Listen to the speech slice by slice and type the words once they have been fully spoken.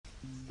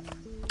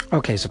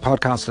Okay, so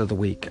podcast of the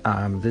week.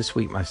 This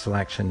week my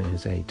selection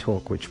is a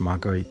talk which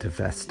Margrethe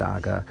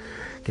Vestager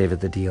gave at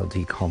the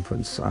DLD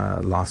conference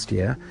last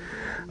year.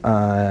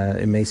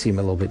 It may seem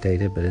a little bit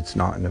dated, but it's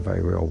not in a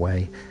very real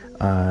way,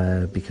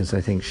 because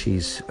I think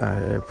she's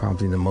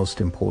probably the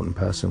most important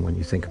person when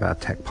you think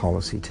about tech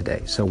policy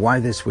today. So why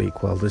this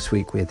week? Well, this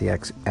week we had the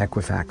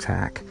Equifax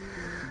hack.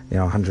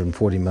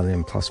 140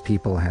 million plus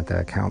people had their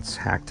accounts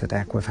hacked at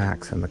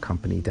Equifax, and the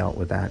company dealt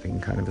with that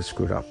in kind of a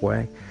screwed up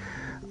way.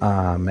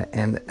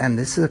 And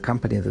this is a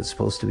company that's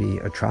supposed to be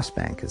a trust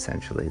bank,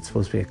 essentially. It's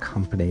supposed to be a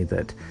company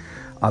that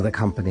other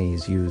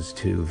companies use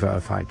to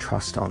verify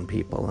trust on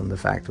people, and the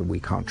fact that we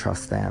can't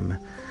trust them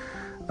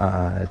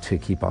to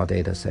keep our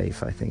data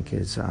safe, I think,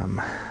 is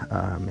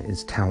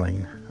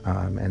telling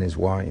and is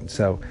worrying.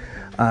 So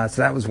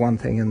that was one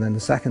thing, and then the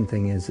second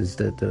thing is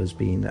that there's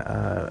been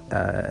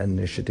an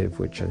initiative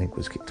which I think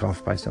was kicked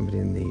off by somebody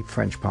in the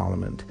French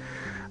Parliament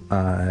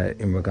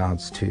in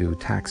regards to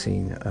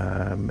taxing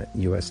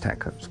U.S.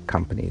 tech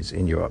companies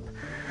in Europe.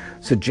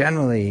 So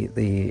generally,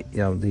 the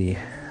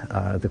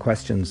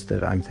questions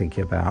that I'm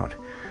thinking about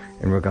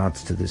in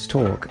regards to this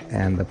talk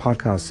and the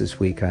podcast this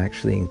week, I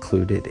actually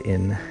included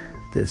in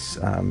this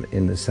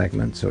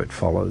segment, so it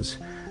follows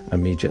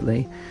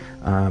immediately,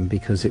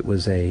 because it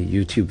was a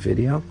YouTube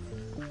video,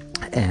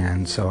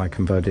 and so I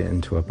converted it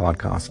into a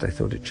podcast. I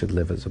thought it should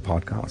live as a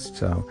podcast,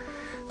 so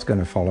it's going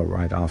to follow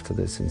right after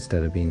this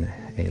instead of being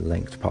a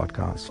linked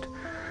podcast.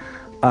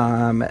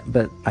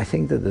 But I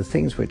think that the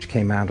things which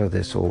came out of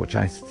this, or which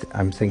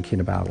I'm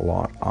thinking about a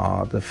lot,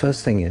 are the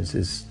first thing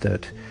is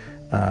that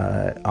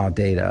our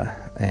data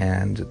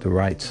and the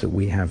rights that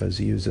we have as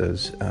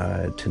users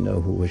to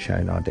know who we're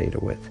sharing our data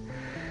with.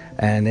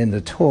 And in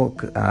the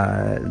talk,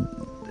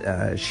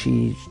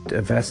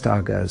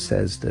 Vestager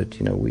says that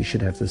we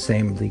should have the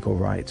same legal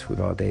rights with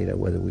our data,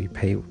 whether we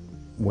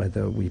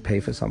pay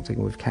for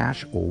something with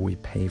cash or we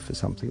pay for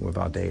something with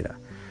our data.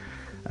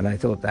 And I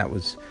thought that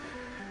was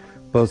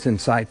both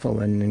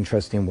insightful and an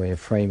interesting way of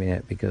framing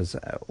it, because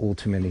all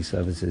too many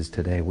services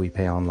today we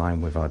pay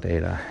online with our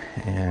data,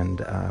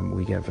 and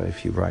we get very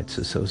few rights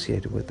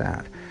associated with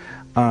that.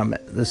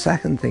 The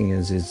second thing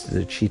is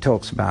that she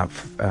talks about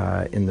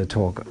in the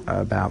talk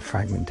about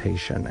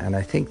fragmentation, and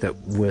I think that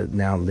we're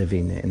now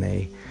living in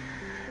a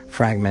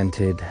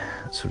fragmented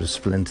sort of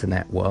splinter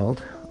net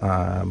world,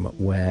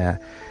 where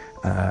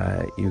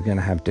you're going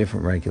to have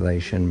different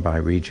regulation by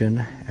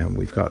region, and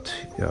we've got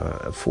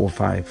 4 or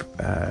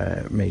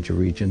 5 major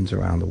regions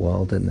around the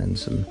world, and then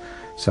some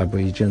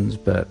sub-regions.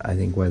 But I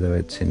think whether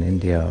it's in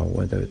India or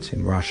whether it's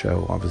in Russia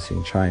or obviously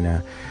in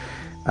China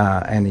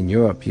and in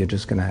Europe, you're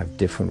just going to have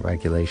different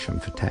regulation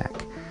for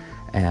tech.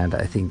 And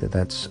I think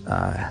that's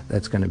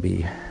going to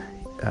be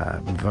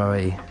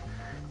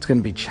it's going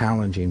to be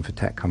challenging for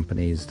tech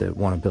companies that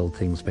want to build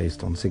things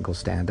based on single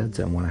standards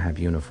and want to have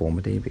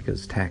uniformity,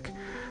 because tech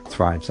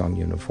thrives on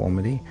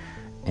uniformity.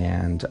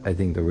 And I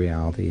think the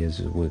reality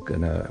is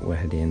we're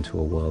heading into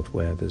a world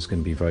where there's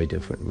going to be very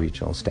different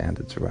regional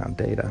standards around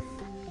data.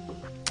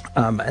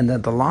 And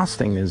then the last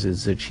thing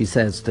is that she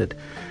says that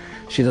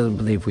she doesn't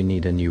believe we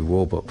need a new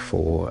rule book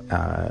for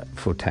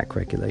tech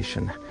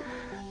regulation.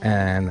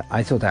 And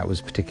I thought that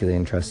was particularly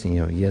interesting.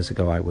 Years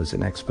ago I was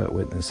an expert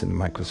witness in the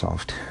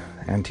Microsoft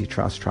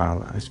antitrust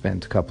trial. I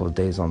spent a couple of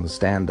days on the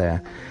stand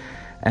there,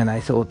 and I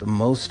thought that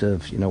most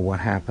of what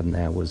happened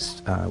there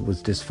was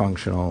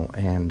dysfunctional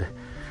and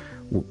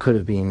could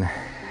have been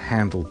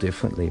handled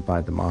differently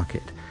by the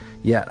market.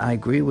 Yet I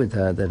agree with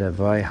her that at a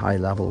very high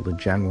level, the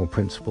general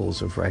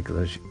principles of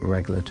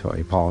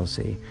regulatory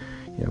policy,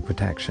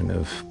 protection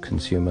of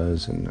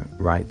consumers and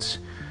rights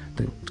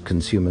that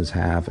consumers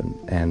have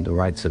and the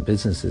rights that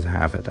businesses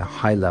have at a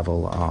high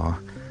level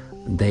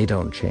they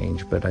don't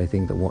change. But I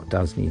think that what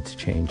does need to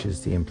change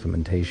is the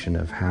implementation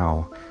of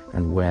how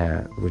and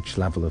which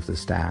level of the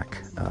stack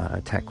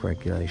tech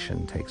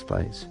regulation takes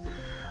place.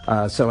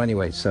 So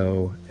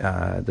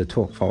the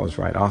talk follows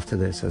right after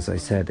this. As I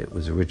said, it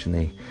was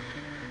originally,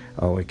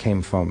 it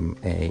came from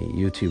a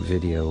YouTube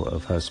video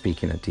of her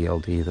speaking at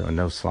DLD. There are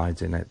no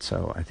slides in it,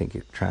 so I think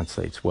it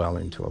translates well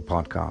into a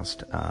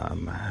podcast.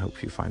 I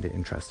hope you find it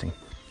interesting.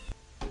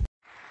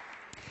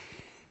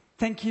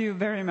 Thank you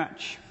very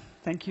much.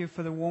 Thank you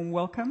for the warm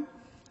welcome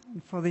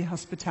and for the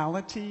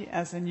hospitality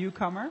as a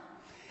newcomer.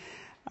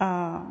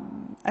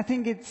 I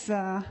think it's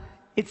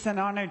an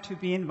honor to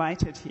be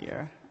invited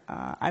here.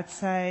 I'd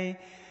say,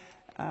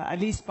 at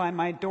least by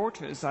my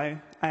daughters,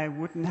 I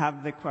wouldn't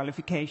have the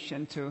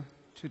qualification to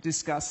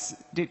discuss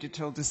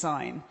digital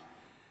design.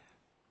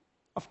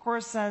 Of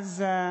course, as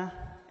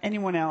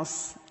anyone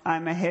else,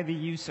 I'm a heavy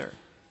user.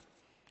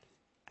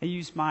 I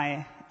use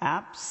my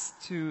apps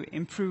to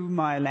improve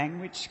my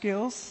language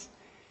skills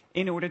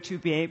in order to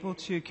be able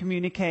to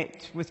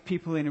communicate with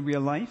people in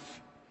real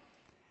life.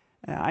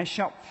 I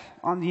shop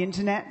on the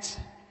internet.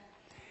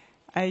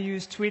 I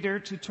use Twitter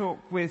to talk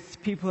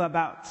with people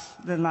about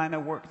the line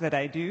of work that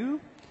I do.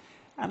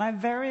 And I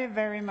very,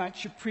 very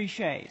much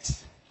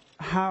appreciate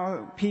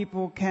how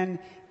people can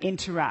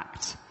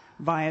interact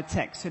via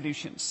tech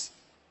solutions.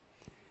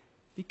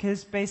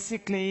 because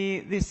basically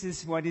this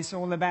is what it's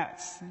all about.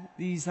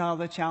 These are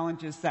the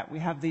challenges that we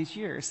have these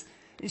years,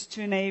 is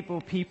to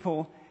enable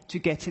people to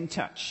get in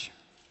touch.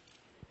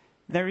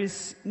 There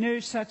is no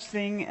such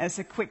thing as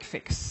a quick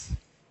fix.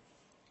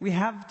 We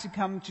have to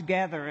come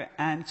together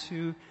and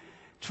to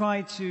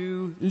try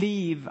to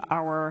leave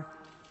our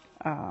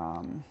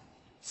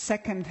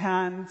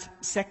second-hand,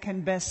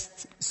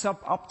 second-best,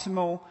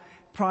 suboptimal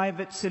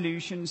private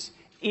solutions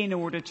in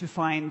order to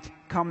find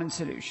common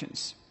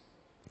solutions.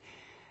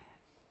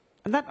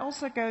 And that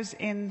also goes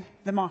in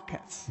the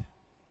markets,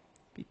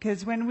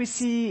 because when we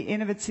see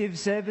innovative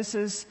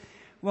services,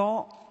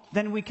 well,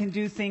 then we can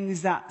do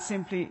things that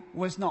simply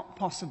was not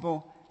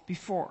possible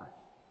before.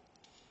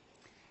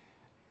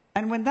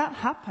 And when that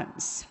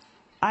happens,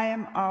 I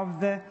am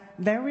of the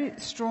very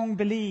strong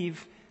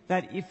belief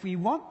that if we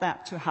want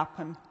that to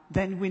happen,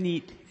 then we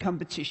need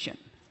competition.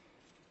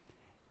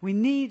 We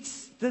need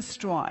the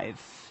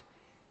strive.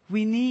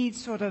 We need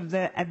sort of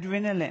the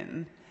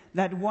adrenaline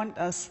that want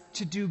us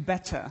to do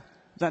better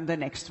than the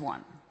next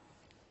one.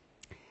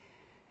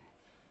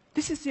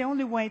 This is the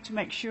only way to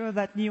make sure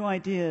that new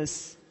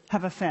ideas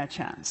have a fair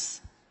chance,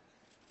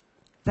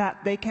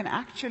 that they can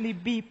actually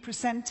be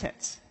presented.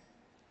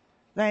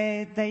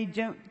 They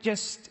don't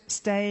just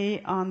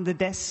stay on the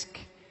desk,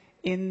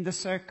 in the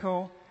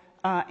circle,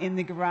 in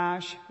the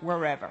garage,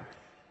 wherever,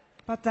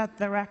 but that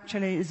there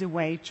actually is a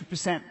way to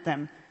present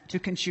them to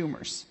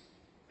consumers.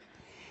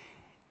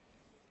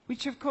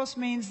 Which of course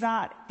means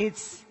that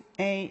it's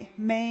a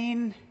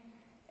main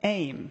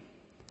aim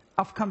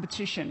of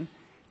competition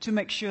to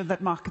make sure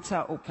that markets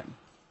are open.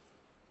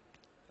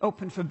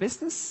 Open for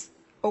business,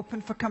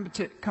 open for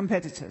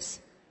competitors.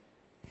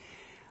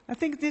 I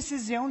think this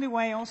is the only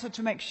way also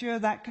to make sure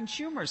that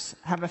consumers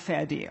have a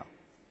fair deal.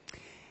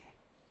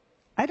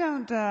 I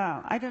don't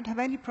have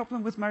any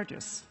problem with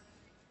mergers.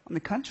 On the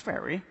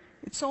contrary,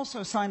 it's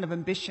also a sign of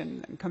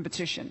ambition and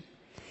competition.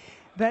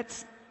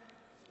 But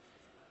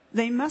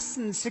they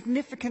mustn't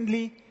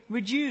significantly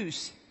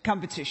reduce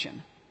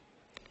competition.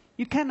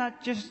 You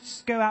cannot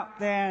just go out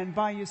there and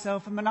buy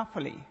yourself a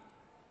monopoly.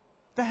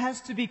 There has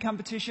to be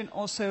competition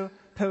also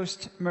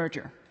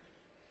post-merger.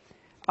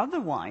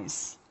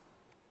 Otherwise,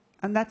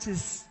 and that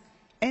is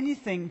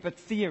anything but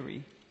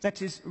theory,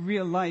 that is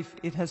real life,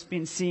 it has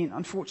been seen,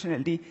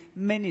 unfortunately,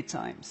 many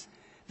times.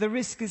 The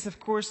risk is, of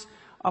course,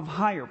 of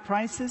higher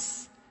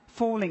prices,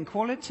 falling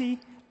quality,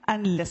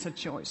 and lesser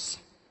choice.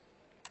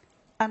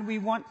 And we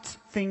want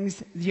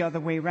things the other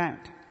way round.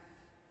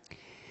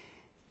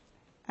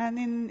 And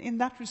in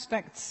that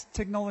respect,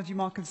 technology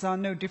markets are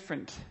no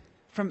different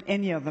from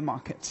any other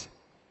market.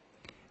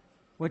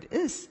 What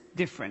is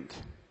different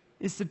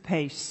is the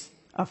pace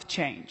of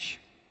change.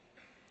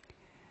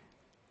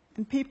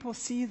 And people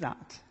see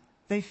that.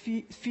 They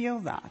feel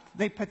that.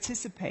 They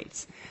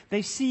participate.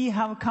 They see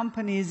how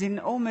companies in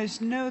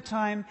almost no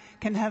time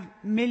can have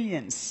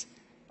millions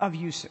of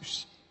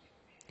users.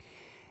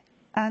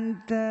 And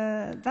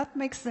that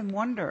makes them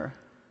wonder,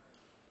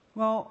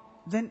 well,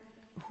 then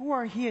who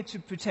are here to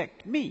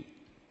protect me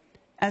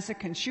as a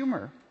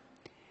consumer?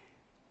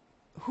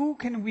 Who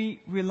can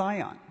we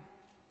rely on?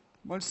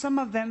 Well, some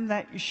of them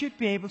that you should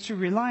be able to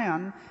rely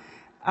on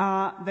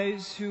are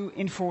those who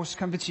enforce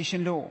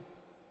competition law.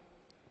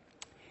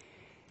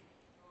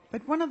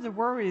 But one of the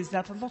worries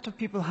that a lot of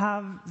people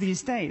have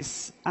these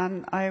days,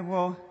 and I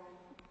will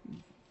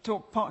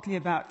talk partly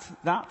about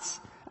that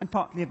and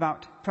partly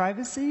about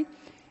privacy,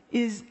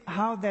 is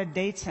how their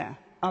data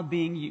are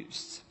being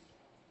used.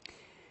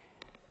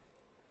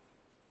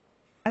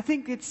 I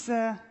think it's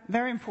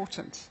very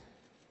important,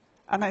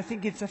 and I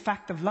think it's a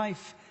fact of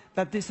life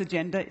that this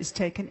agenda is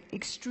taken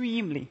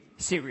extremely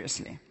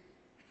seriously.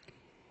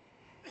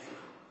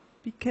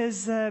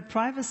 Because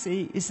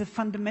privacy is a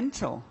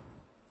fundamental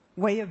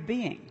way of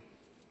being.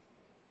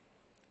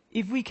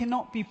 If we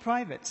cannot be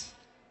private,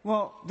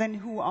 well, then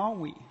who are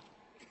we?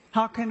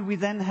 How can we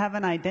then have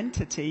an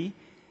identity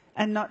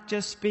and not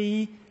just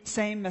be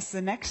same as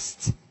the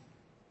next?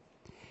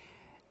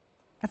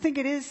 I think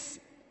it is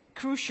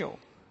crucial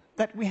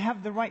that we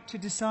have the right to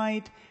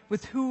decide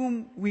with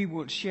whom we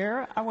will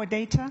share our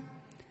data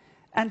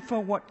and for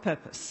what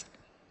purpose.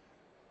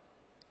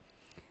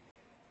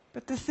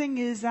 But the thing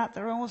is that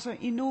there are also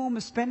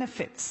enormous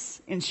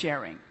benefits in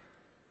sharing.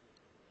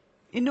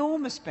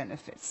 Enormous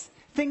benefits.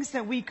 Things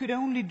that we could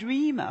only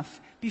dream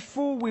of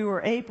before we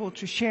were able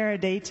to share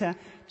data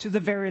to the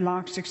very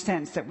large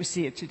extent that we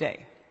see it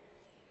today.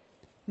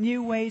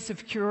 New ways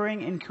of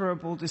curing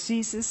incurable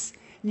diseases,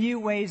 new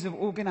ways of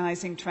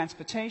organizing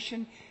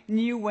transportation,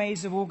 new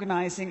ways of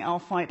organizing our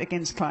fight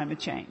against climate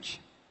change.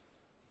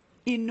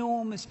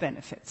 Enormous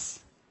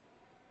benefits.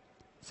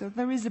 So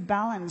there is a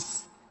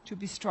balance to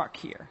be struck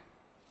here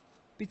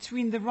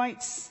between the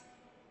rights,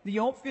 the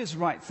obvious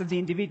rights of the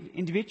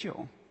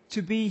individual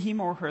to be him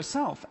or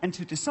herself and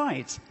to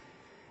decide,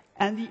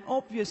 and the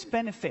obvious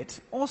benefit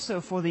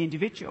also for the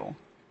individual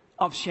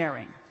of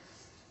sharing.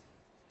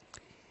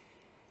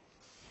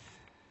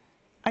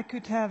 I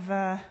could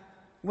have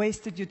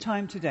wasted your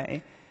time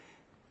today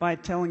by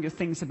telling you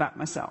things about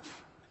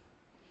myself.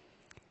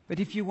 But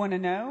if you want to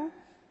know,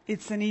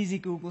 it's an easy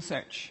Google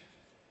search.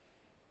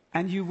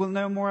 And you will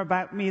know more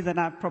about me than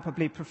I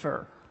probably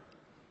prefer.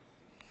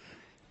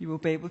 You will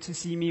be able to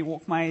see me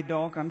walk my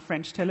dog on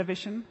French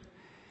television.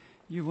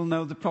 You will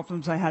know the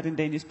problems I had in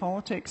Danish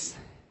politics.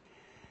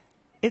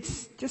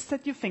 It's just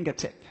at your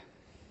fingertip.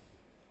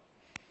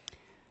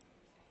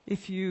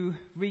 If you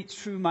read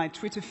through my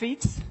Twitter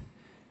feeds,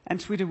 and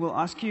Twitter will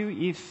ask you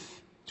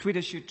if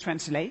Twitter should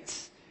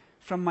translate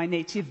from my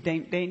native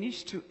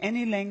Danish to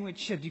any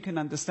language that you can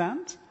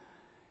understand,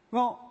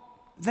 well,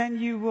 then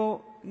you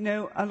will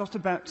know a lot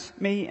about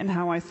me and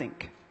how I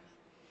think.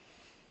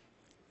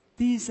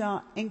 These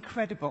are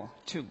incredible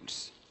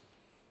tools,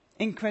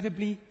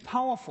 incredibly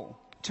powerful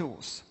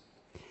tools.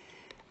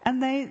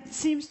 And they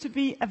seem to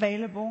be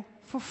available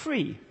for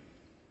free.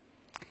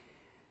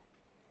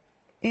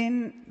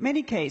 In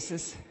many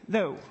cases,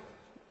 though,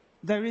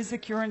 there is a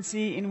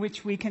currency in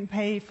which we can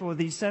pay for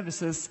these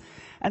services,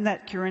 and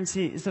that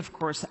currency is, of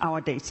course,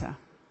 our data.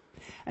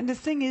 And the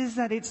thing is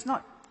that it's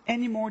not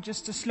anymore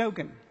just a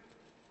slogan.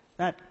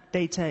 That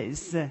data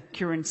is the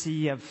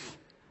currency of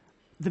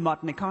the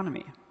modern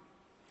economy.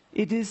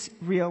 It is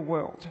real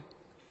world.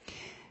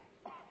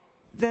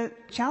 The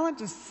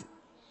challenges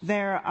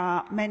there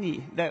are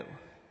many, though,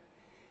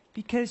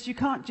 because you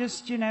can't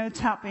just,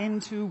 tap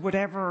into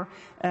whatever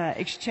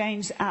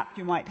exchange app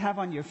you might have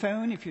on your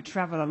phone if you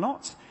travel a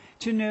lot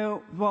to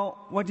know, well,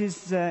 what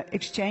is the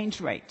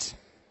exchange rate?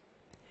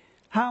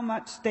 How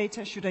much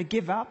data should I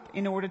give up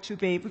in order to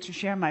be able to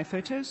share my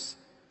photos,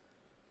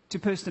 to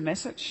post a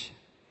message,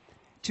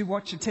 to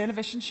watch a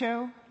television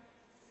show?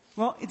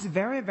 Well, it's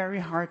very, very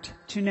hard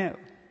to know.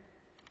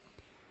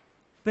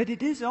 But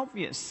it is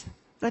obvious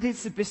that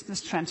it's a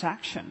business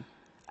transaction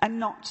and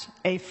not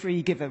a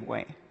free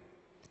giveaway.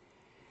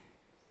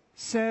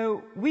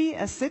 So we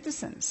as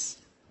citizens,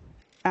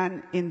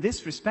 and in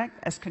this respect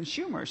as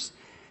consumers,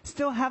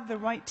 still have the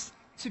right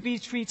to be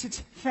treated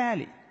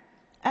fairly,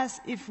 as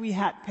if we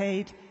had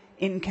paid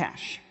in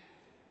cash.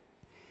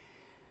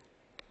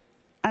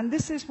 And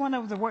this is one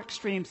of the work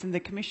streams in the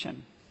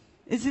Commission.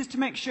 This is to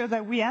make sure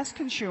that we as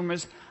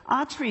consumers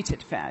are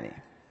treated fairly.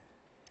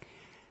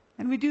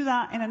 And we do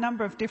that in a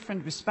number of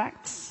different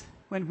respects.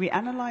 When we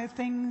analyze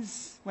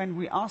things, when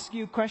we ask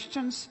you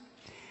questions.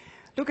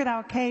 Look at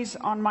our case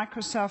on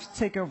Microsoft's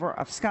takeover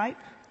of Skype,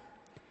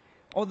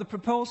 or the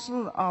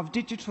proposal of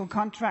digital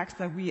contracts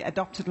that we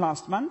adopted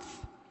last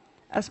month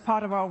as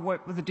part of our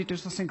work with the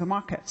digital single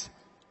market.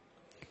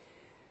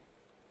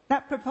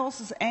 That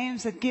proposal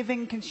aims at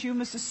giving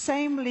consumers the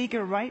same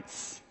legal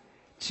rights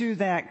to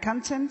their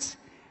content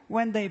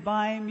when they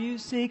buy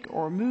music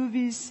or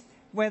movies,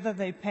 whether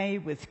they pay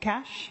with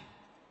cash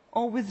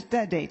or with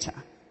their data.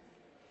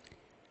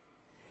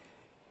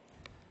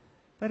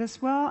 But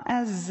as well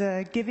as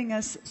giving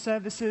us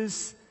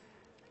services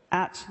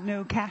at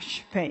no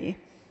cash pay,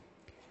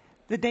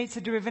 the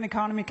data-driven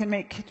economy can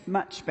make it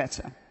much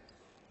better.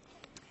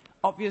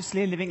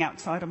 Obviously, living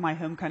outside of my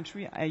home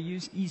country, I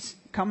use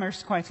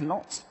e-commerce quite a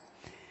lot.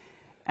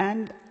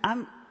 And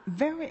I'm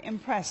very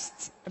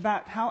impressed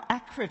about how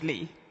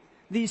accurately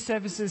these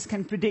services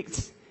can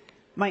predict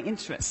my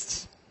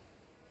interests.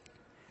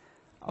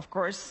 Of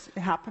course, it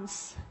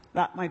happens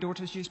that my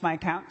daughters use my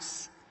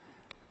accounts.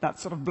 That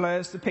sort of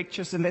blurs the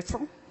pictures a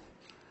little.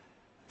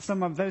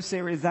 Some of those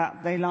series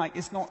that they like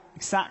is not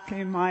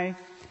exactly my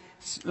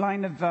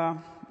line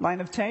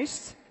of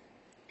taste.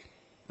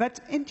 But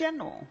in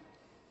general,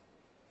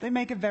 they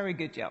make a very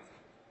good job.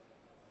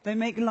 They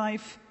make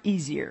life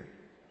easier.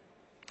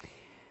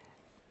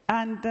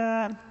 And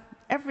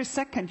every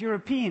second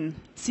European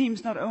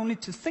seems not only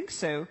to think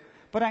so,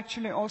 but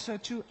actually also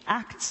to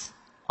act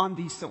on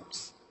these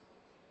thoughts.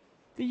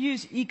 They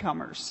use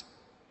e-commerce.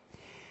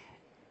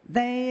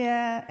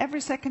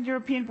 Every second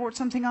European bought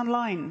something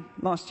online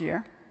last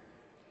year.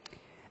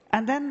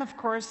 And then, of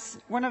course,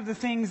 one of the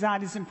things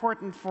that is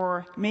important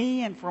for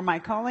me and for my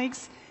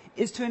colleagues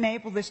is to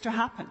enable this to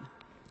happen,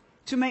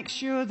 to make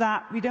sure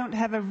that we don't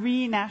have a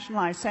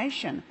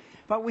renationalization,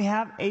 but we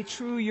have a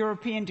true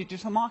European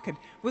digital market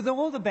with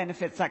all the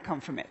benefits that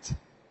come from it.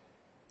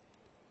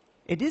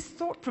 It is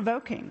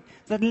thought-provoking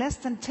that less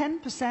than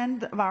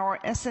 10% of our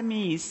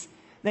SMEs,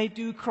 they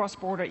do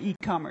cross-border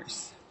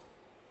e-commerce,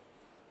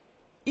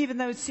 even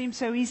though it seems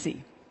so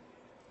easy.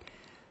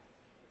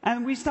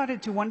 And we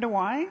started to wonder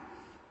why,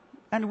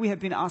 and we have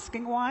been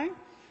asking why,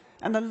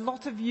 and a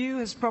lot of you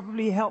has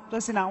probably helped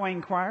us in our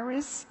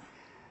inquiries.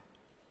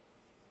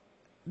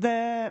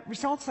 The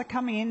results are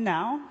coming in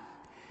now,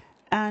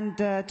 and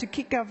to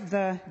kick off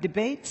the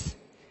debate,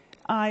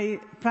 I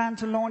plan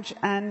to launch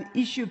an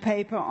issue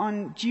paper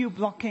on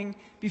geo-blocking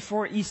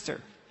before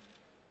Easter.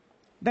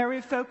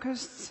 Very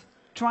focused,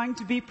 trying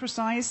to be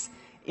precise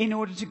in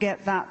order to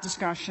get that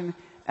discussion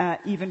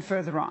even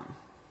further on.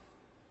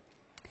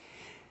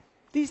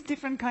 These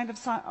different kinds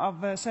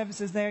of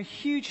services, they are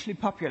hugely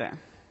popular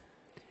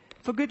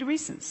for good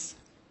reasons.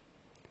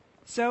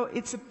 So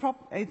it's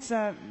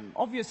an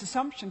obvious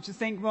assumption to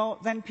think, well,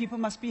 then people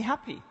must be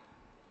happy.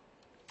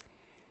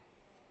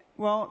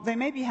 well, they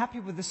may be happy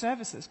with the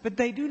services, but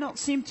they do not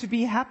seem to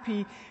be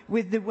happy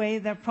with the way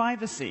their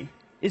privacy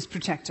is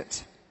protected.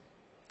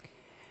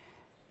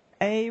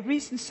 A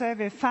recent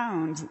survey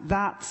found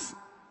that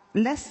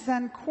less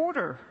than a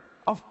quarter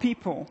of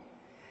people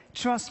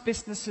trust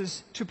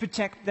businesses to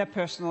protect their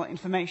personal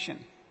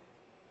information.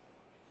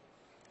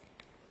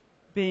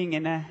 Being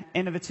in an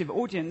innovative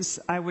audience,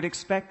 I would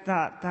expect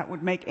that that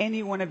would make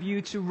any one of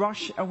you to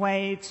rush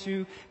away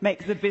to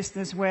make the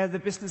business where the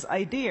business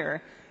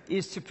idea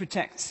is to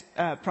protect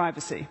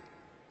privacy.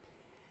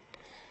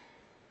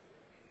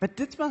 But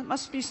this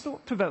must be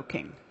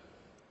thought-provoking,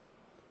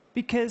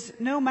 because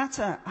no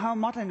matter how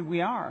modern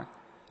we are,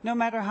 no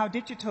matter how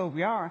digital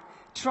we are,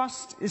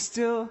 trust is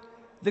still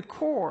the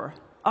core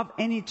of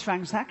any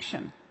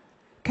transaction.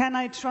 Can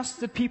I trust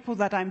the people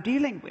that I'm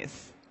dealing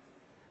with?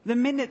 The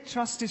minute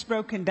trust is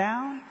broken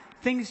down,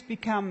 things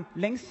become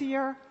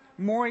lengthier,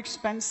 more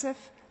expensive,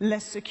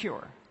 less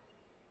secure.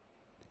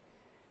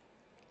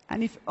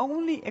 And if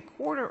only a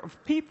quarter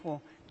of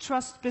people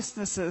trust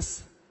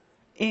businesses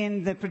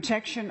in the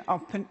protection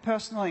of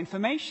personal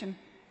information,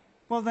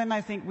 well, then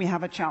I think we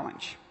have a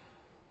challenge.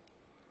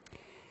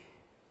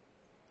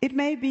 It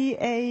may be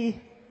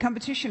a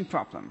competition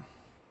problem.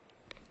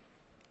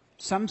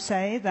 Some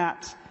say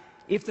that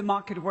if the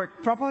market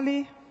worked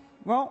properly,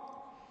 well,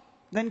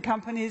 then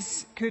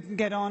companies couldn't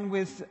get on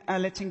with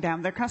letting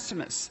down their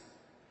customers.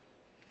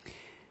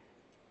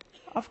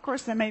 Of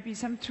course, there may be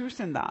some truth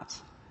in that,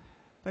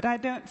 but I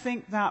don't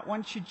think that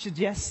one should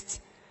suggest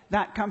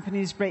that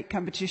companies break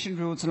competition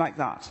rules like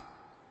that.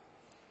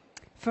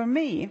 For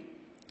me,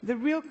 the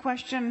real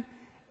question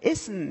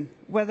isn't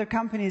whether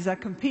companies are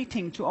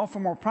competing to offer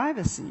more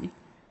privacy,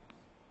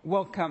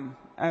 welcome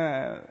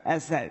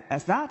as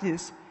that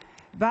is,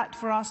 but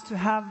for us to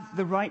have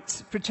the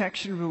right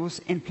protection rules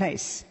in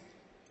place.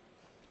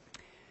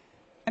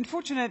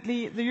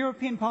 Unfortunately, the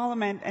European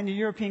Parliament and the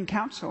European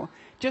Council,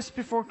 just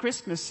before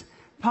Christmas,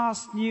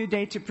 passed new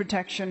data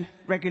protection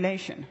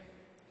regulation.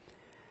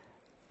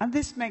 And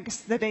this makes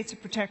the data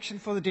protection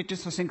for the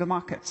digital single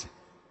market.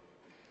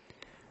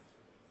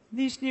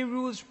 These new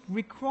rules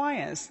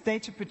require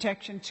data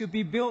protection to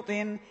be built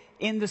in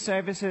the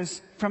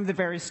services from the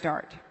very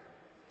start.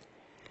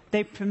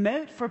 They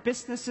promote for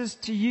businesses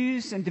to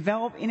use and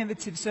develop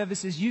innovative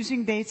services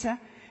using data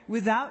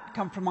without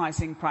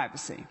compromising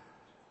privacy.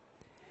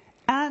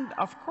 And,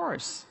 of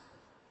course,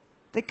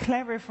 they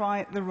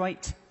clarify the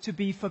right to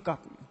be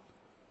forgotten.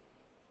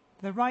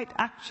 The right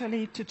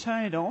actually to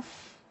turn it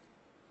off,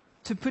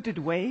 to put it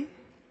away,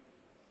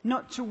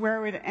 not to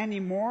wear it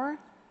anymore,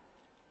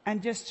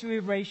 and just to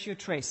erase your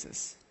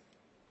traces,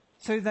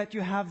 so that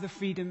you have the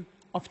freedom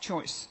of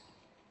choice.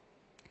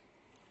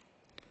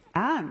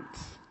 And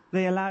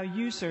they allow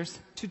users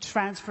to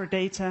transfer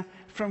data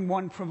from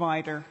one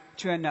provider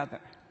to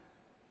another.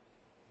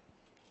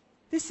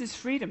 This is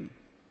freedom.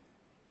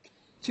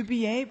 To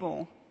be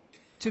able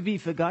to be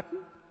forgotten,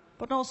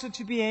 but also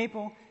to be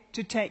able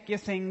to take your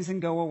things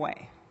and go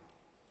away.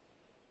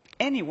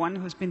 Anyone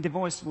who's been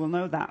divorced will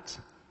know that.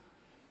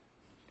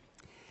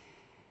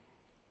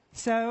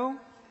 So,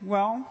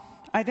 well,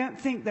 I don't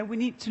think that we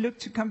need to look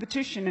to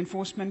competition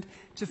enforcement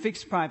to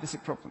fix privacy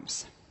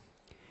problems.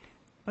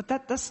 But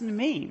that doesn't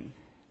mean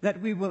that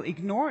we will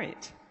ignore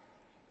it.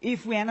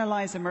 If we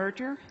analyze a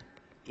merger,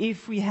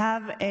 if we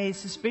have a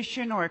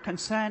suspicion or a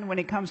concern when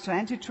it comes to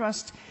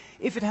antitrust,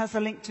 if it has a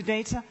link to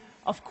data,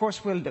 of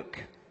course we'll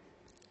look.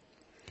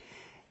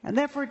 And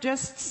therefore,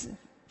 just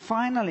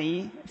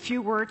finally, a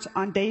few words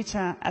on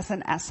data as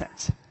an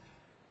asset.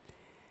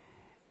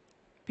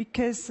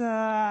 Because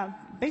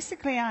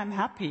basically I'm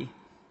happy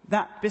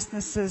that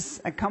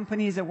businesses and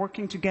companies are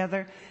working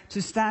together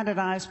to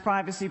standardize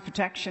privacy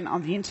protection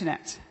on the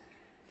internet.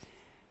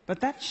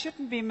 But that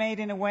shouldn't be made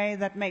in a way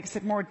that makes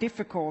it more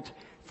difficult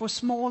for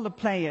smaller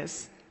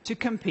players to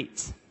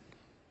compete.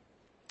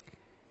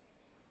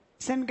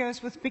 Same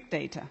goes with big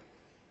data.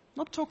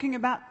 Not talking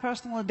about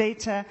personal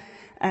data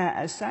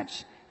as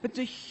such, but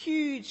the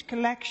huge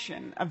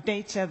collection of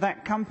data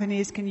that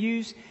companies can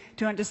use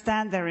to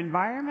understand their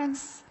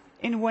environments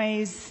in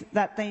ways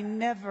that they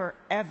never,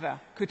 ever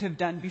could have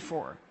done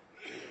before.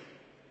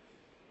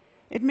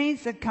 It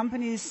means that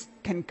companies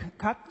can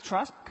cut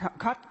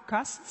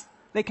costs,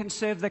 they can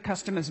serve their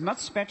customers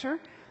much better.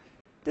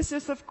 This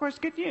is, of course,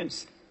 good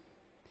news.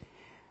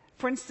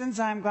 For instance,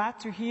 I'm glad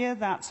to hear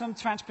that some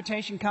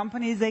transportation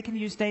companies, they can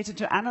use data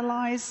to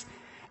analyze,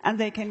 and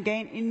they can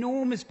gain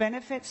enormous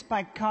benefits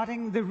by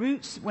cutting the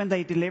routes when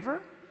they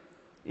deliver.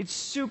 It's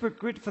super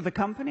good for the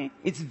company.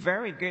 It's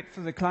very good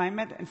for the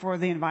climate and for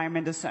the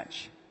environment as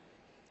such.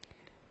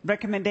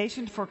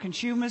 Recommendations for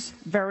consumers,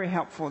 very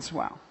helpful as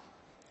well.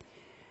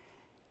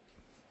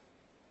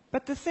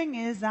 But the thing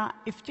is that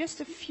if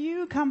just a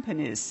few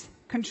companies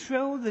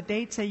control the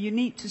data you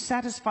need to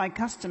satisfy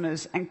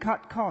customers and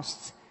cut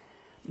costs,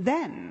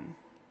 then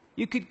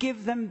you could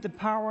give them the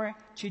power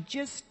to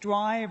just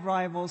drive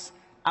rivals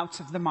out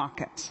of the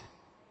market.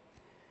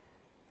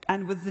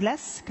 And with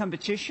less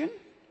competition,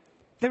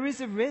 there is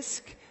a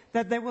risk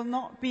that there will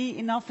not be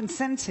enough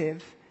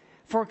incentive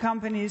for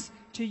companies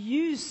to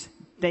use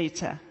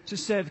data to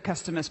serve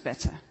customers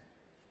better.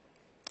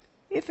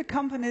 If a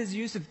company's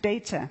use of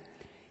data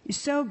is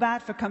so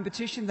bad for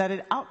competition that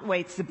it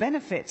outweighs the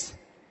benefits,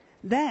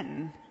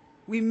 then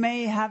we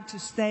may have to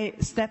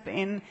step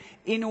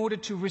in order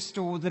to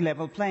restore the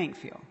level playing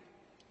field.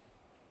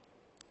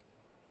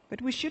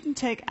 But we shouldn't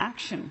take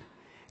action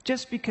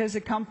just because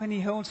a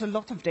company holds a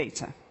lot of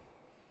data.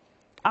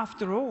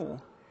 After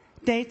all,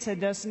 data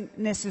doesn't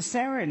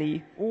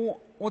necessarily or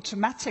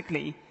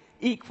automatically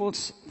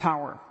equals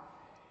power.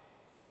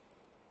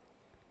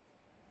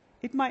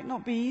 It might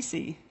not be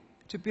easy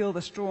to build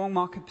a strong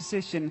market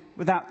position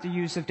without the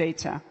use of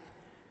data,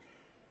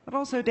 but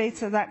also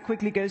data that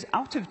quickly goes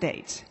out of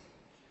date.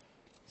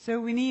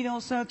 So we need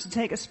also to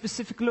take a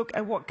specific look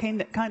at what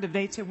kind of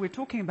data we're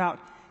talking about.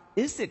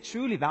 Is it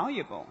truly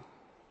valuable,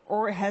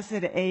 or has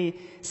it a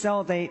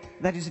sell date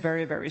that is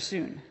very, very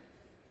soon?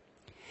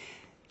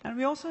 And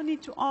we also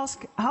need to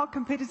ask how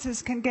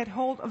competitors can get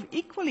hold of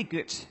equally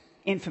good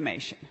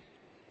information.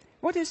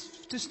 What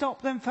is to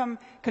stop them from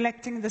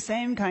collecting the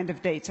same kind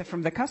of data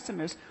from the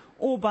customers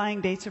or buying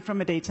data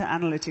from a data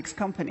analytics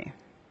company?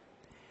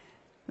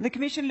 The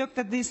Commission looked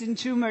at this in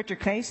 2 merger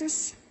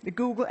cases, the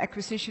Google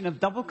acquisition of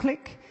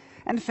DoubleClick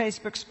and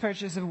Facebook's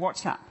purchase of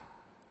WhatsApp.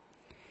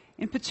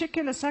 In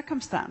particular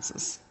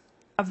circumstances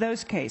of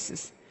those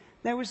cases,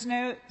 there was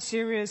no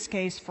serious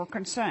case for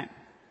concern,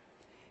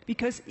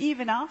 because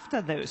even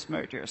after those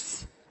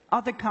mergers,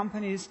 other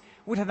companies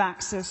would have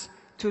access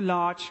to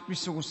large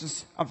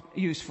resources of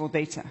useful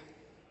data.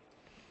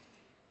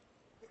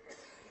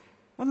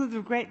 One of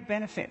the great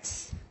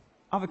benefits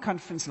of a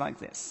conference like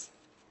this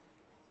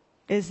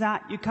is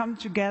that you come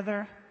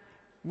together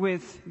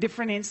with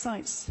different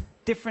insights,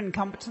 different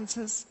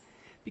competences,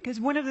 because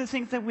one of the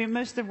things that we're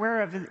most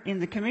aware of in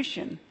the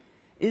Commission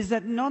is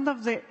that none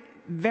of the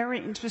very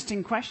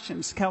interesting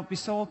questions can be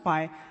solved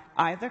by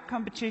either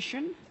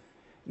competition,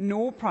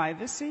 nor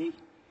privacy,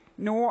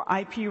 nor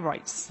IP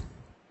rights,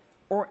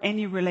 or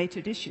any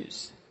related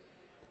issues.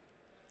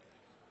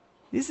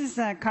 This is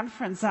a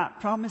conference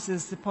that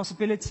promises the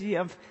possibility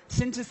of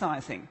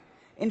synthesizing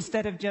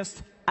instead of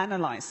just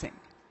analyzing,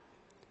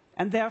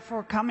 and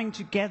therefore coming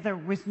together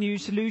with new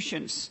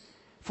solutions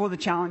for the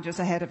challenges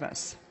ahead of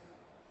us.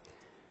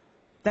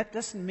 That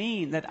doesn't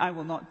mean that I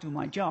will not do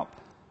my job,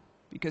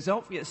 because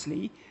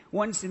obviously,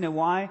 once in a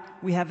while,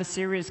 we have a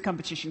serious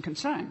competition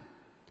concern,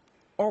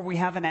 or we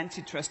have an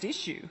antitrust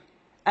issue,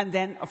 and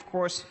then, of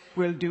course,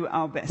 we'll do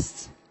our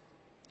best.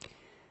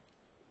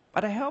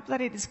 But I hope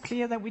that it is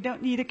clear that we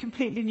don't need a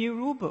completely new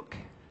rule book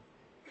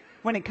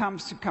when it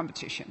comes to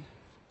competition.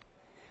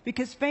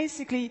 Because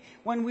basically,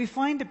 when we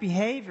find a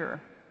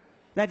behavior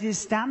that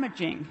is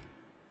damaging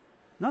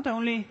not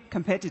only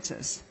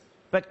competitors,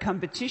 but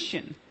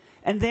competition,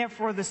 and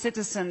therefore the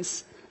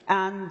citizens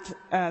and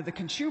the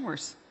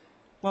consumers,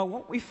 well,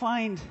 what we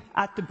find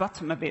at the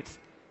bottom of it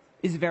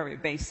is very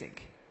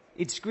basic.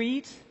 It's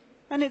greed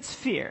and it's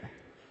fear.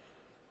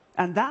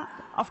 And that,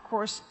 of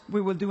course, we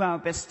will do our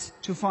best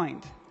to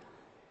find.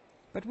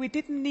 But we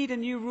didn't need a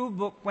new rule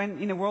book when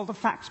in a world of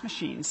fax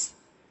machines,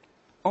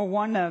 or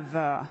one of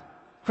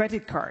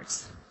credit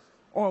cards,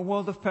 or a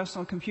world of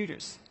personal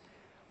computers.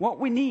 What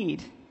we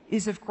need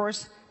is, of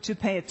course, to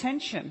pay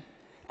attention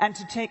and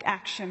to take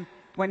action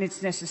when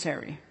it's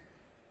necessary.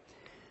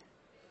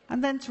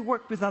 And then to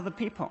work with other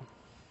people.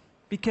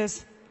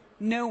 Because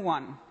no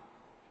one,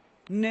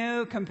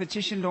 no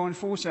competition law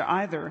enforcer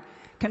either,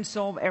 can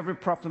solve every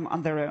problem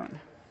on their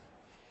own.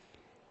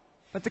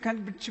 But the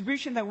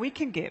contribution that we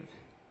can give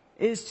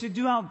is to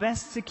do our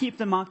best to keep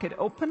the market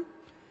open,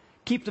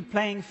 keep the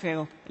playing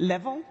field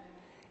level,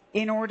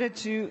 in order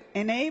to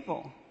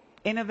enable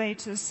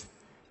innovators,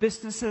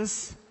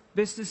 businesses,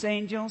 business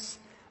angels,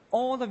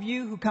 all of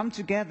you who come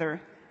together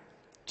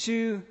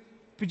to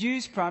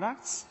produce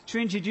products, to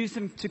introduce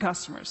them to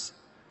customers.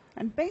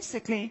 And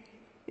basically,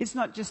 it's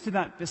not just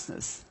about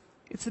business.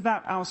 It's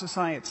about our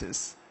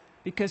societies.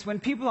 Because when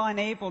people are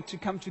unable to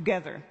come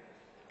together,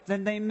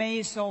 then they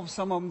may solve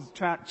some of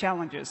the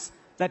challenges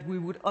that we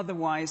would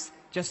otherwise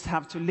just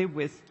have to live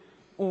with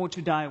or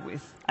to die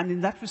with. And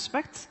in that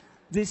respect,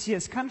 this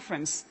year's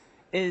conference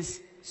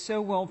is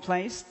so well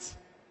placed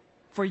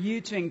for you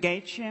to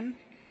engage in,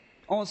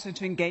 also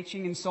to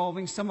engaging in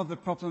solving some of the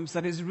problems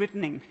that is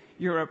riddling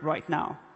Europe right now.